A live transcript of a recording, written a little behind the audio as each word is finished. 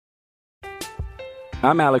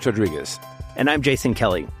I'm Alex Rodriguez. And I'm Jason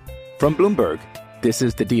Kelly. From Bloomberg, this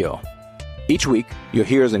is The Deal. Each week, you'll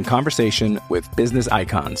hear us in conversation with business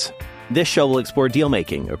icons. This show will explore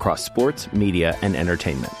deal-making across sports, media, and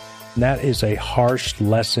entertainment. That is a harsh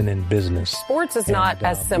lesson in business. Sports is not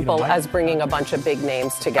as simple as bringing a bunch of big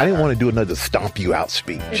names together. I didn't want to do another stomp you out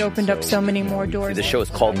speech. It opened up so many more doors. The show is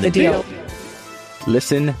called The Deal.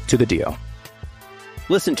 Listen to The Deal.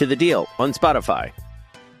 Listen to The Deal on Spotify.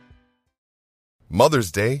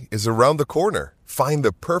 Mother's Day is around the corner. Find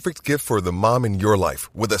the perfect gift for the mom in your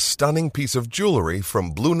life with a stunning piece of jewelry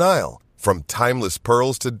from Blue Nile. From timeless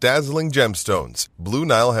pearls to dazzling gemstones, Blue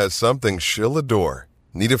Nile has something she'll adore.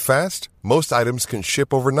 Need it fast? Most items can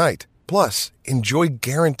ship overnight. Plus, enjoy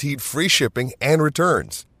guaranteed free shipping and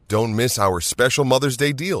returns. Don't miss our special Mother's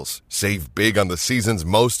Day deals. Save big on the season's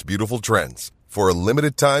most beautiful trends. For a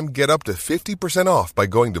limited time, get up to 50% off by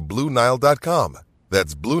going to BlueNile.com.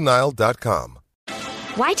 That's BlueNile.com.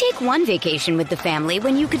 Why take one vacation with the family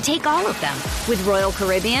when you could take all of them? With Royal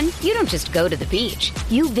Caribbean, you don't just go to the beach.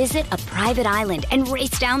 You visit a private island and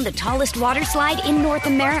race down the tallest water slide in North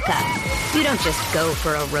America. You don't just go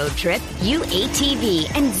for a road trip. You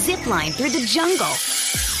ATV and zip line through the jungle.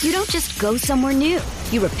 You don't just go somewhere new.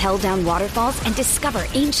 You rappel down waterfalls and discover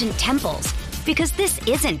ancient temples. Because this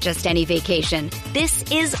isn't just any vacation. This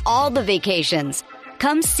is all the vacations.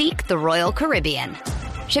 Come seek the Royal Caribbean.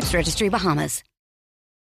 Ships Registry, Bahamas.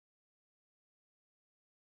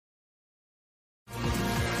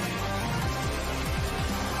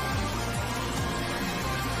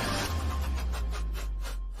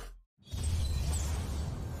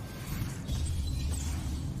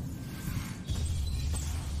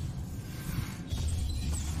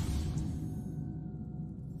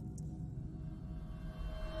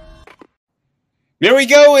 There we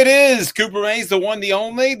go. It is Cooper Mays, the one, the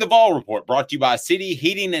only, the Vol Report, brought to you by City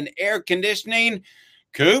Heating and Air Conditioning.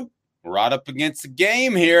 Coop, we're right up against the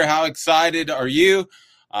game here. How excited are you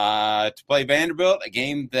to play Vanderbilt, a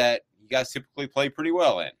game that you guys typically play pretty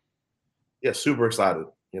well in? Yeah, super excited.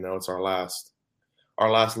 You know, it's our last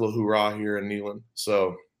little hoorah here in Neyland.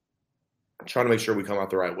 So I'm trying to make sure we come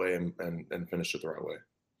out the right way and finish it the right way.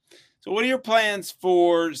 So what are your plans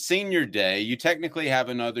for senior day? You technically have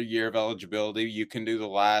another year of eligibility. You can do the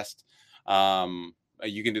last run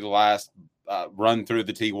through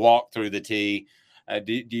the tee, walk through the tee.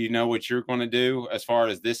 Do you know what you're going to do as far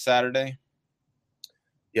as this Saturday?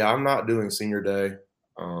 Yeah, I'm not doing senior day.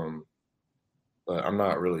 But I'm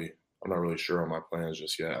not really sure on my plans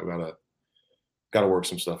just yet. I've gotta work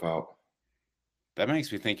some stuff out. That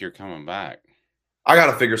makes me think you're coming back. I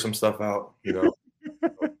gotta figure some stuff out, you know.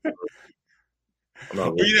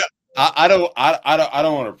 I don't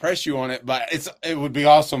want to press you on it, but it would be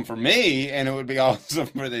awesome for me, and it would be awesome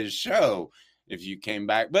for this show if you came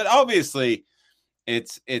back. But obviously,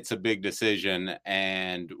 it's a big decision,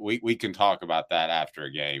 and we can talk about that after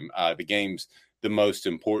a game. The game's the most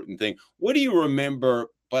important thing. What do you remember?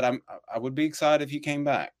 But I would be excited if you came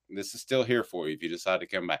back. This is still here for you if you decide to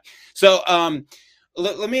come back. So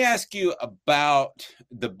let me ask you about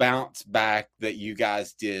the bounce back that you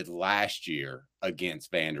guys did last year against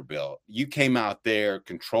Vanderbilt. You came out there,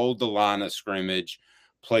 controlled the line of scrimmage,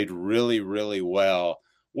 played really, really well.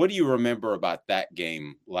 What do you remember about that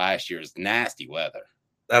game last year? It's nasty weather.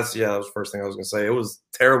 That was the first thing I was going to say. It was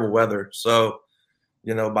terrible weather. So,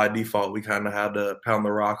 you know, by default, we kind of had to pound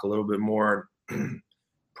the rock a little bit more.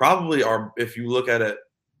 Probably if you look at it,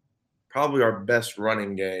 probably our best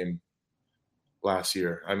running game last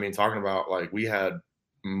year. I mean, talking about like we had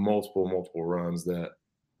multiple runs that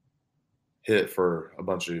hit for a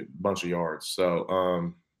bunch of yards. So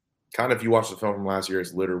kind of if you watch the film from last year,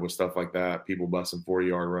 it's littered with stuff like that. People busting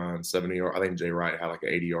 40-yard runs, 70-yard. I think Jay Wright had like an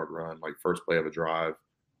 80-yard run, like first play of a drive.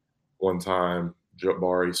 One time, Joe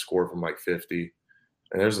Barry scored from like 50.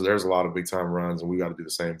 And there's a lot of big-time runs, and we got to do the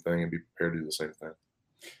same thing and be prepared to do the same thing.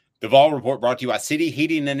 The Vol Report brought to you by City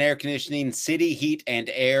Heating and Air Conditioning,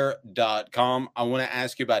 cityheatandair.com. I want to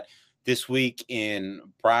ask you about this week in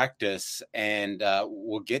practice, and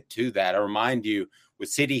we'll get to that. I remind you, with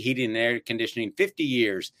City Heating and Air Conditioning, 50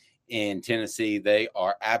 years in Tennessee, they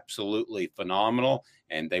are absolutely phenomenal,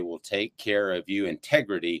 and they will take care of you.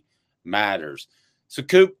 Integrity matters. So,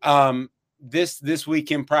 Coop, this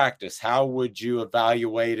week in practice, how would you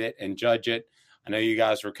evaluate it and judge it? I know you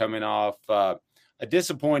guys were coming off a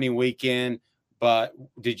disappointing weekend, but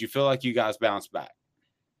did you feel like you guys bounced back?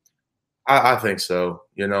 I think so.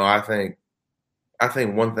 You know, I think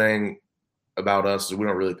one thing about us is we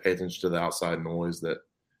don't really pay attention to the outside noise that,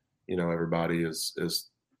 you know, everybody is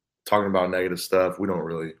talking about negative stuff. We don't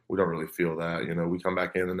really feel that. You know, we come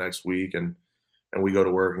back in the next week and and we go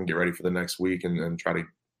to work and get ready for the next week and try to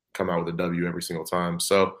come out with a W every single time.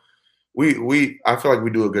 So I feel like we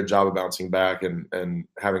do a good job of bouncing back and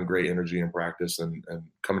having great energy in practice and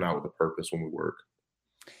coming out with a purpose when we work.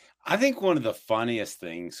 I think one of the funniest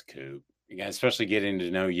things, Coop, especially getting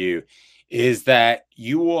to know you, is that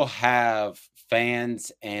you will have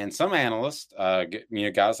fans and some analysts,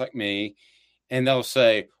 guys like me, and they'll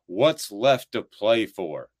say, "What's left to play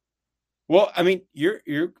for?" Well, I mean,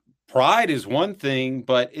 your pride is one thing,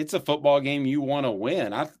 but it's a football game you want to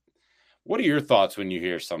win. What are your thoughts when you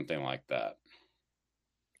hear something like that?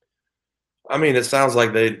 I mean, it sounds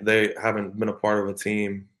like they haven't been a part of a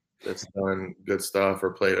team that's done good stuff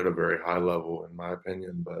or played at a very high level, in my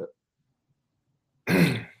opinion. But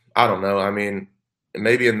I don't know. I mean,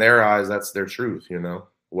 maybe in their eyes, that's their truth.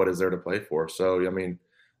 What is there to play for? So, I mean,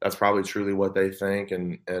 that's probably truly what they think,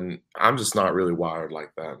 and I'm just not really wired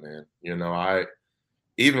like that, man.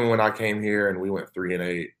 Even when I came here and we went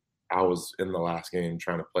 3-8, I was in the last game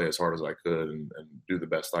trying to play as hard as I could and do the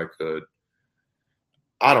best I could.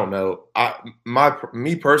 I don't know.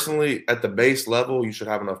 Me personally, at the base level, you should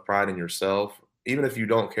have enough pride in yourself, even if you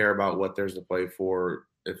don't care about what there's to play for.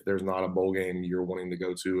 If there's not a bowl game you're wanting to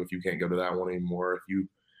go to, if you can't go to that one anymore,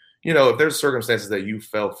 if there's circumstances that you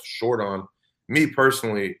fell short on, me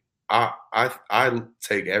personally, I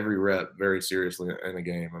take every rep very seriously in a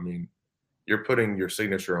game. I mean, you're putting your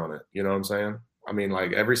signature on it. You know what I'm saying? I mean,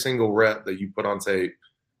 like every single rep that you put on tape,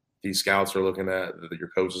 these scouts are looking at, that your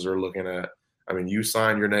coaches are looking at. I mean, you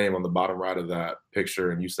signed your name on the bottom right of that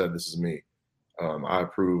picture and you said, "This is me. I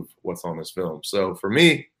approve what's on this film." So for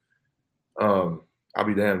me, I'll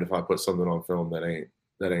be damned if I put something on film that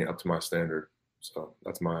ain't up to my standard. So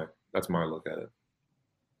that's my look at it.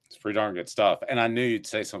 It's pretty darn good stuff. And I knew you'd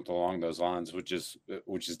say something along those lines, which is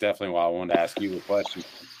definitely why I wanted to ask you a question.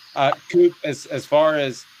 Coop, as far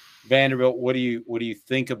as Vanderbilt, what do you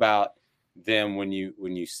think about them when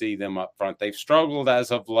you see them up front? They've struggled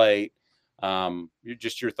as of late.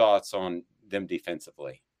 Your thoughts on them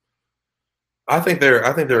defensively. I think they're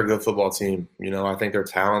a good football team. I think they're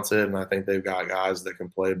talented, and I think they've got guys that can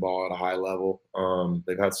play ball at a high level.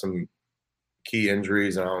 They've had some key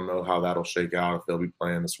injuries, and I don't know how that'll shake out, if they'll be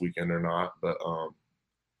playing this weekend or not. But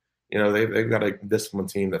they've got a disciplined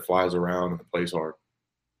team that flies around and plays hard.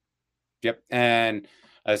 Yep. And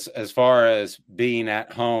as far as being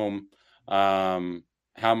at home,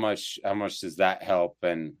 how much does that help?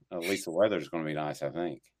 And at least the weather's going to be nice, I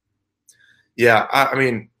think. Yeah, I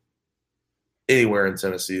mean, anywhere in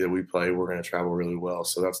Tennessee that we play, we're going to travel really well,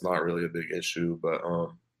 so that's not really a big issue. But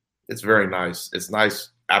it's very nice. It's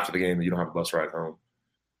nice after the game that you don't have a bus ride home.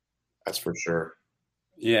 That's for sure.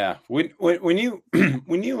 Yeah. When you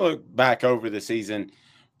when you look back over the season,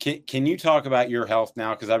 can you talk about your health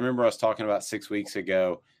now? Because I remember us talking about 6 weeks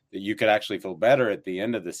ago that you could actually feel better at the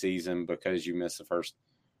end of the season because you missed the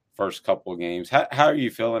first couple of games. How are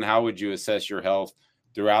you feeling? How would you assess your health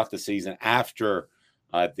throughout the season after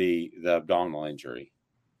the abdominal injury?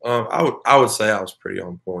 I would say I was pretty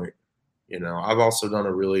on point. I've also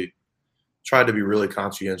tried to be really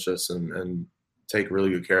conscientious and take really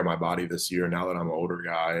good care of my body this year now that I'm an older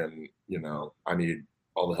guy, and I need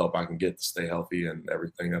all the help I can get to stay healthy and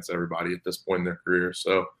everything. That's everybody at this point in their career.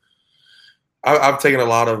 So I've taken a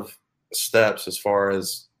lot of steps as far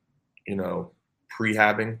as,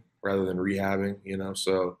 prehabbing rather than rehabbing,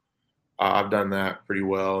 so I've done that pretty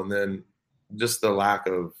well. And then just the lack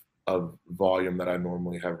of volume that I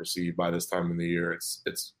normally have received by this time of the year,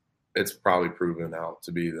 it's probably proven out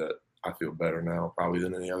to be that I feel better now probably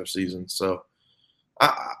than any other season. So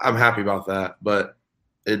I'm happy about that, but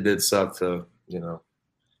it did suck to,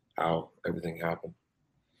 how everything happened.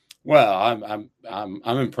 Well,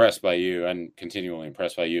 I'm impressed by you and continually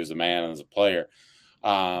impressed by you as a man and as a player.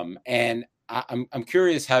 And I'm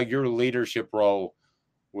curious how your leadership role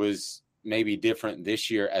was maybe different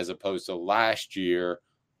this year as opposed to last year,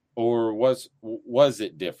 or was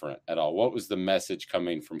it different at all? What was the message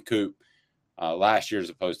coming from Coop last year as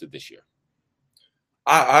opposed to this year?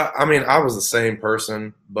 I mean, I was the same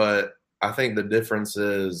person, but I think the difference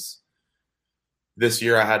is this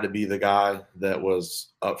year I had to be the guy that was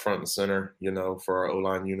up front and center, for our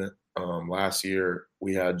O-line unit. Last year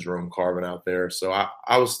we had Jerome Carvin out there. So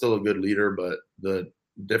I was still a good leader, but the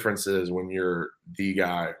difference is when you're the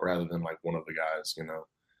guy rather than like one of the guys,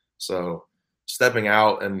 So stepping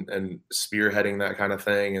out and spearheading that kind of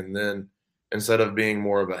thing. And then instead of being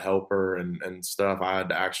more of a helper and stuff, I had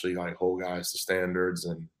to actually like hold guys to standards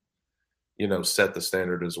and, set the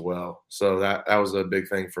standard as well. So that was a big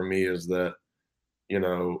thing for me, is that,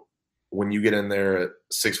 when you get in there at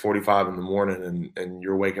 6:45 in the morning and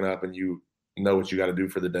you're waking up and you know what you got to do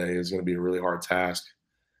for the day is going to be a really hard task.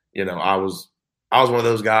 You know, I was one of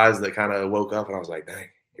those guys that kind of woke up and I was like, dang,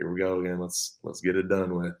 here we go again. Let's get it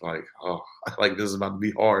done with. Like, oh, like this is about to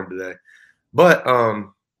be hard today. But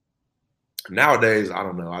nowadays, I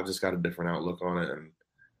don't know. I just got a different outlook on it, and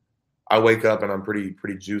I wake up and I'm pretty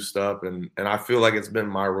juiced up, and I feel like it's been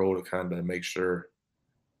my role to kind of make sure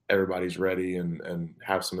everybody's ready and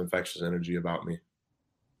have some infectious energy about me.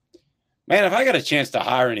 Man, if I got a chance to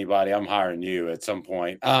hire anybody, I'm hiring you at some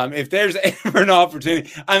point. If there's ever an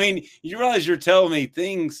opportunity, I mean, you realize you're telling me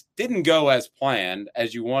things didn't go as planned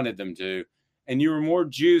as you wanted them to, and you were more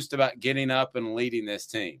juiced about getting up and leading this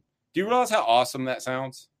team. Do you realize how awesome that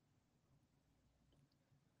sounds?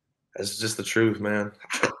 That's just the truth, man.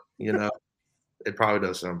 You know, it probably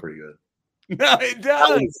does sound pretty good. No, it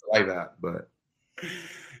does. Like that, but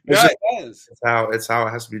no, it does. It's how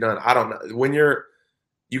it has to be done. I don't know. When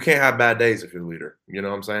you can't have bad days if you're a leader. You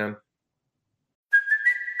know what I'm saying?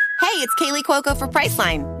 Hey, it's Kaylee Cuoco for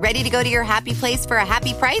Priceline. Ready to go to your happy place for a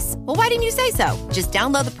happy price? Well, why didn't you say so? Just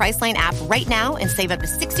download the Priceline app right now and save up to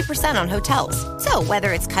 60% on hotels. So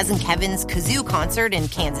whether it's Cousin Kevin's Kazoo Concert in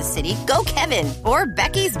Kansas City, go Kevin, or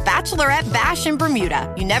Becky's Bachelorette Bash in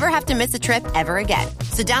Bermuda, you never have to miss a trip ever again.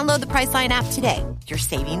 So download the Priceline app today. Your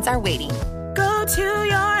savings are waiting. Go to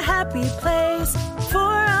your happy place for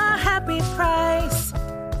a happy price.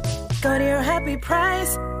 Go to your happy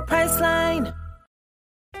price, Priceline.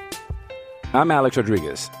 I'm Alex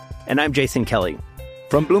Rodriguez. And I'm Jason Kelly.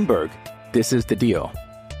 From Bloomberg, this is The Deal.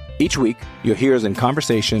 Each week, you'll hear us in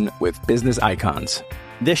conversation with business icons.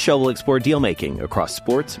 This show will explore deal-making across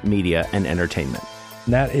sports, media, and entertainment.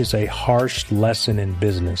 That is a harsh lesson in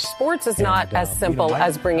business. Sports is not as simple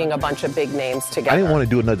as bringing a bunch of big names together. I didn't want to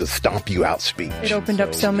do another stomp you out speech. It opened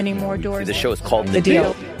up so many more doors. The show is called The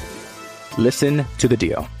Deal. Listen to The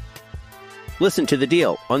Deal. Listen to The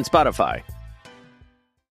Deal on Spotify.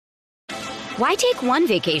 Why take one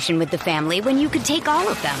vacation with the family when you could take all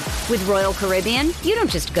of them? With Royal Caribbean, you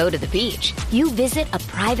don't just go to the beach. You visit a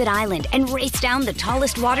private island and race down the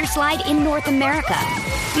tallest water slide in North America.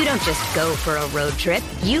 You don't just go for a road trip.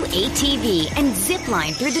 You ATV and zip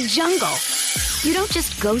line through the jungle. You don't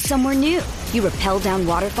just go somewhere new. You rappel down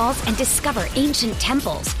waterfalls and discover ancient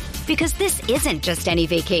temples. Because this isn't just any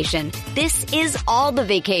vacation. This is all the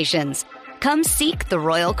vacations. Come seek the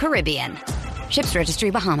Royal Caribbean. Ships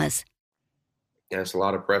Registry, Bahamas. Yeah, it's a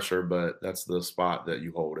lot of pressure, but that's the spot that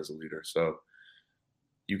you hold as a leader. So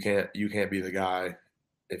you can't be the guy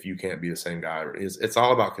if you can't be the same guy. It's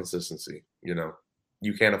all about consistency. You know,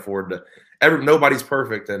 you can't afford to. Nobody's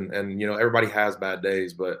perfect, and you know everybody has bad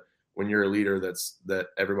days. But when you're a leader, that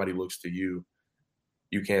everybody looks to you.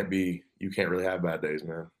 You can't really have bad days,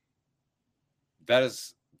 man. That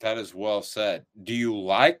is well said. Do you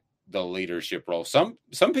like the leadership role? Some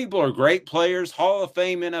people are great players, Hall of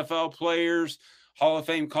Fame NFL players, Hall of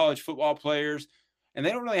Fame college football players, and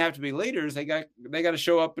they don't really have to be leaders. They got to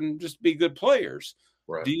show up and just be good players.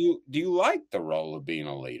 Right. Do you like the role of being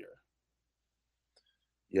a leader?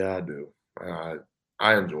 Yeah, I do.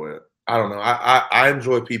 I enjoy it. I don't know. I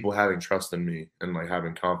enjoy people having trust in me and like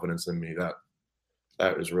having confidence in me.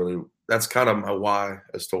 That's kind of my why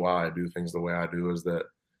as to why I do things the way I do, is that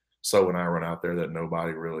so when I run out there that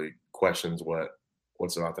nobody really questions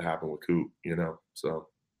what's about to happen with Coop, you know? So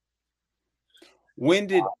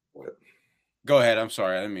go ahead. I'm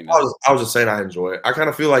sorry. I didn't mean to. I was just saying I enjoy it. I kind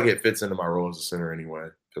of feel like it fits into my role as a center anyway,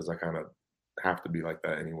 because I kind of have to be like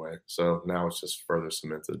that anyway. So now it's just further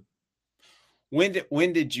cemented.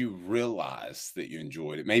 When did you realize that you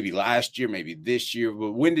enjoyed it? Maybe last year, maybe this year,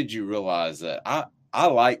 but when did you realize that I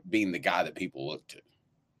like being the guy that people look to?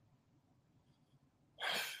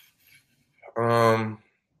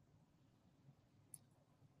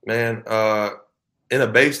 In a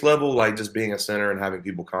base level, like just being a center and having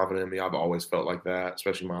people confident in me, I've always felt like that,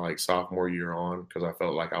 especially my like sophomore year on, because I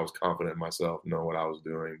felt like I was confident in myself, knowing what I was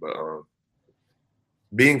doing. But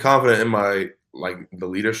being confident in my like the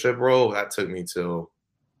leadership role, that took me till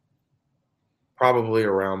probably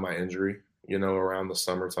around my injury, you know, around the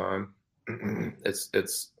summertime.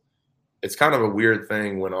 It's kind of a weird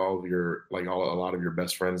thing when a lot of your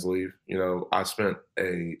best friends leave. You know, I spent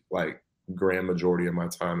a like grand majority of my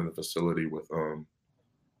time in the facility with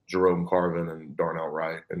Jerome Carvin and Darnell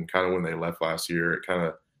Wright, and kind of when they left last year,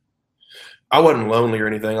 I wasn't lonely or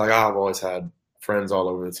anything. Like I've always had friends all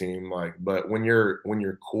over the team. Like, but when your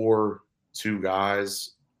core two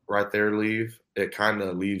guys right there leave, it kind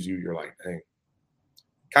of leaves you. You're like, dang,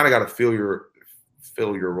 kind of got to fill your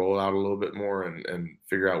role out a little bit more and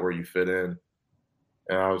figure out where you fit in.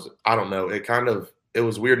 And I don't know. It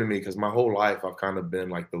was weird to me because my whole life I've kind of been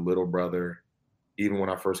like the little brother, even when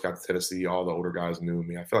I first got to Tennessee, all the older guys knew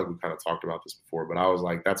me. I feel like we kind of talked about this before, but I was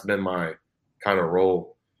like, that's been my kind of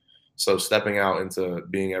role. So stepping out into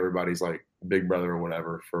being everybody's like big brother or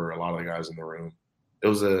whatever for a lot of the guys in the room, it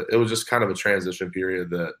was just kind of a transition period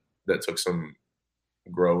that took some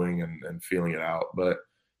growing and feeling it out. But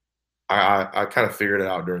I kind of figured it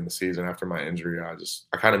out during the season after my injury. I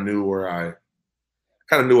kind of knew what I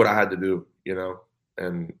had to do,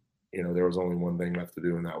 and there was only one thing left to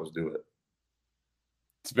do, and that was do it.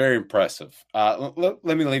 It's very impressive. Let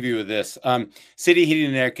me leave you with this. City Heating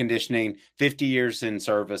and Air Conditioning, 50 years in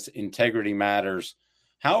service, integrity matters.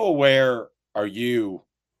 How aware are you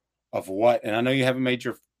of what, and I know you haven't made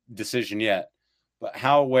your decision yet, but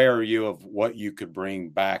how aware are you of what you could bring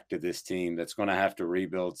back to this team that's going to have to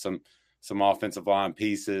rebuild some offensive line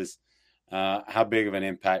pieces? How big of an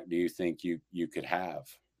impact do you think you could have?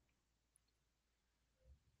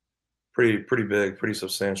 Pretty big, pretty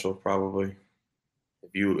substantial, probably.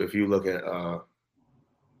 If you look at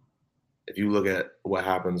what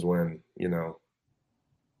happens when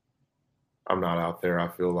I'm not out there, I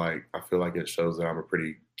feel like it shows that I'm a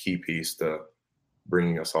pretty key piece to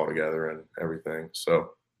bringing us all together and everything.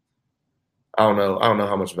 So I don't know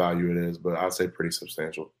how much value it is, but I'd say pretty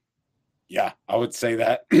substantial. Yeah, I would say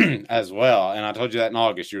that as well. And I told you that in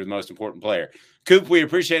August. You're the most important player. Coop, we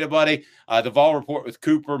appreciate it, buddy. The Vol Report with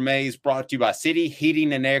Cooper Mays brought to you by City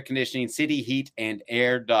Heating and Air Conditioning,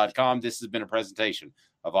 cityheatandair.com. This has been a presentation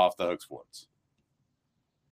of Off the Hook Sports.